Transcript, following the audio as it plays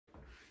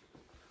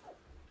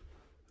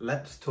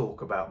Let's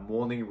talk about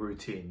morning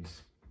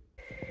routines.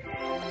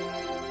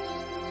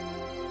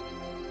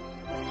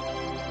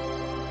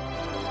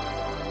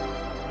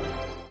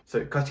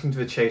 So cutting to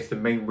the chase, the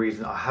main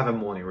reason I have a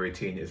morning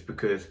routine is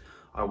because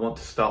I want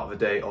to start the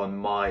day on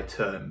my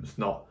terms,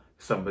 not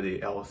somebody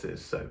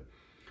else's. So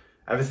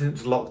ever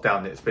since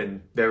lockdown, it's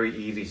been very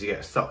easy to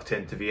get sucked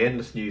into the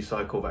endless news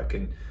cycle that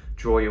can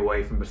draw you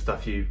away from the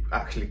stuff you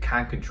actually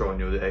can control in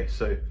your day.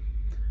 So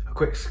a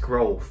quick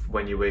scroll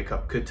when you wake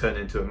up could turn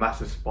into a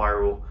massive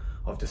spiral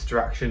of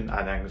distraction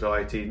and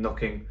anxiety,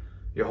 knocking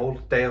your whole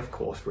day off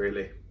course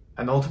really.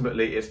 And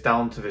ultimately it's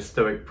down to the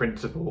stoic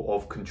principle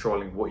of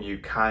controlling what you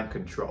can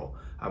control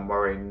and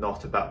worrying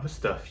not about the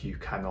stuff you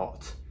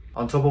cannot.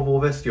 On top of all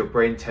this, your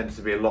brain tends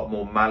to be a lot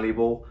more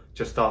malleable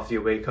just after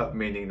you wake up,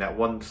 meaning that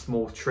one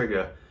small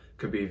trigger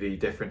could be the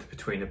difference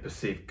between a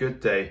perceived good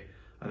day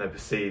and a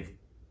perceived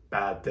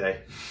bad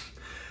day.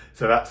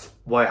 So that's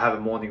why I have a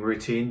morning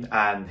routine,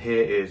 and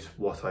here is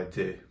what I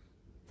do.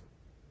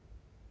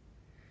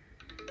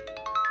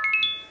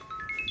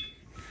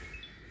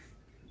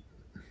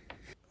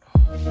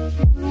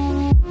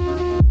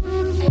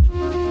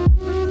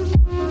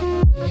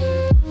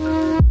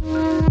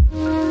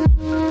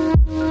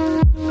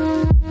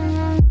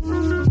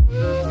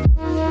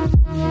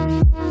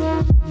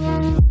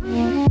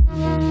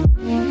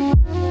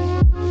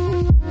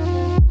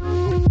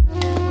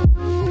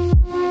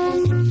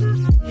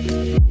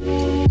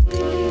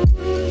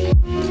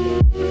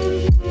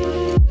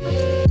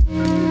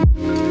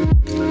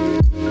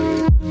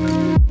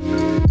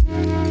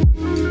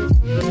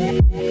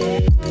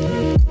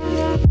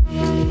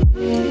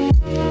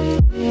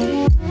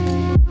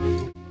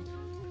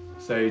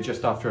 So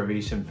just after I've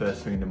eaten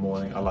first thing in the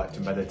morning, I like to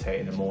meditate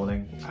in the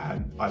morning,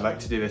 and I like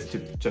to do this to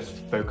just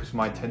focus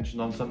my attention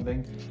on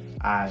something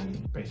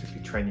and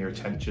basically train your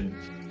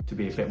attention to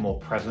be a bit more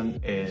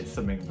present is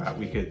something that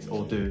we could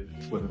all do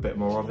with a bit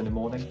more of in the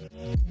morning.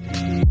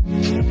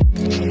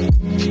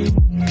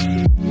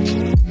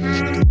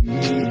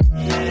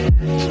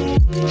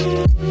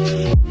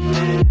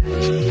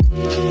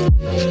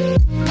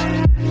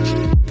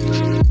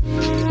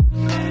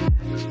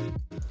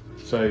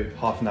 So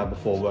half an hour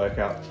before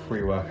workout,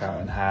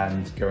 pre-workout in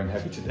hand, going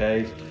heavy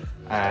today.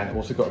 And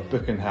also got a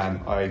book in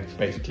hand I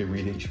basically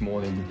read each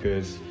morning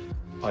because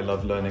I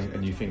love learning a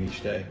new thing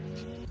each day.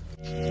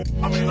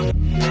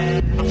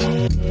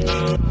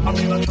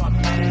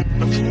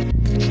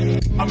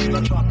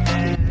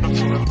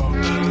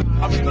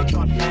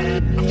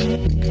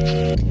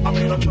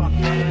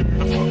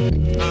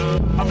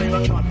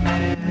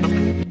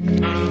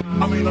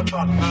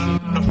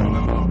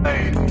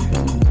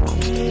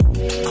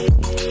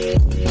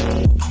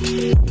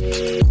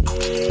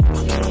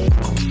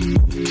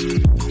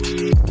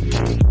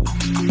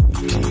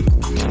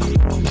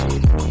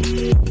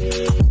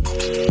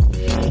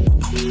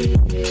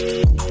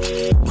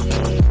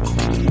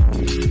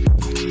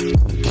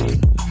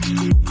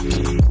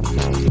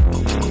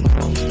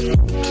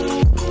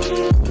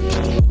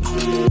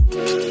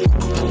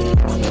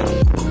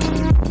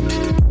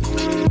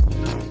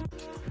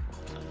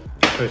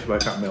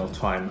 Post-workout meal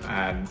time,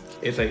 and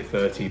it's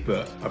 8:30,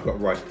 but I've got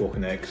rice, pork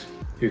and eggs.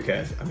 Who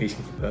cares? I'm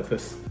eating for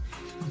purpose.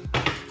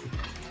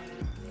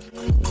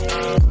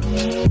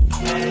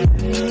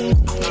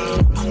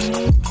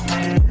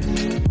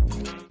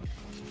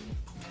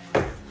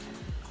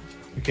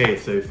 Okay,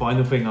 so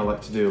final thing I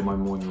like to do in my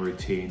morning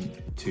routine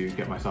to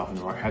get myself in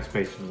the right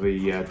headspace for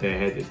the day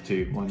ahead is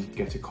to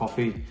get a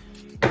coffee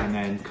and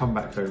then come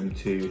back home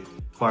to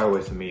fire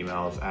away some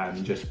emails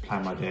and just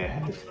plan my day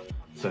ahead.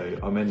 So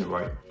I'm in the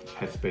right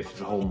headspace for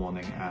the whole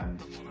morning and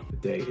the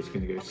day is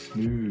going to go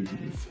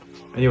smooth.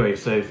 Anyway,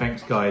 so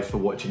thanks guys for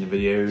watching the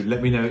video.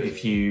 Let me know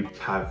if you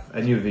have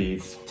any of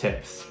these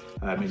tips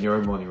in your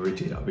own morning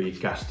routine. I'll be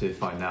gassed to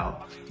find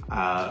out.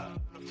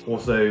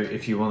 Also,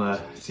 if you want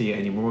to see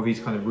any more of these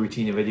kind of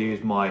routine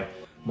videos, my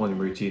morning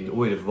routine is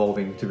always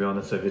evolving, to be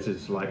honest. So this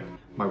is like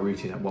my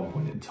routine at one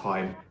point in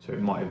time. So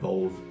it might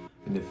evolve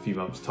in a few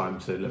months time.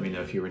 So let me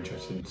know if you're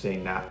interested in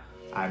seeing that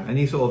and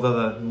any sort of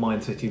other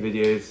mindsetty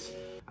videos.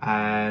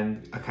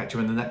 And I'll catch you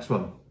in the next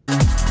one.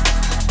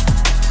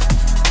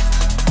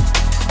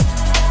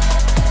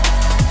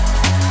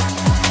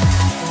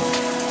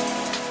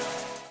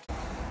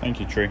 Thank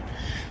you, Tree.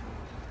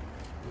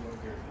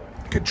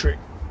 Good trick.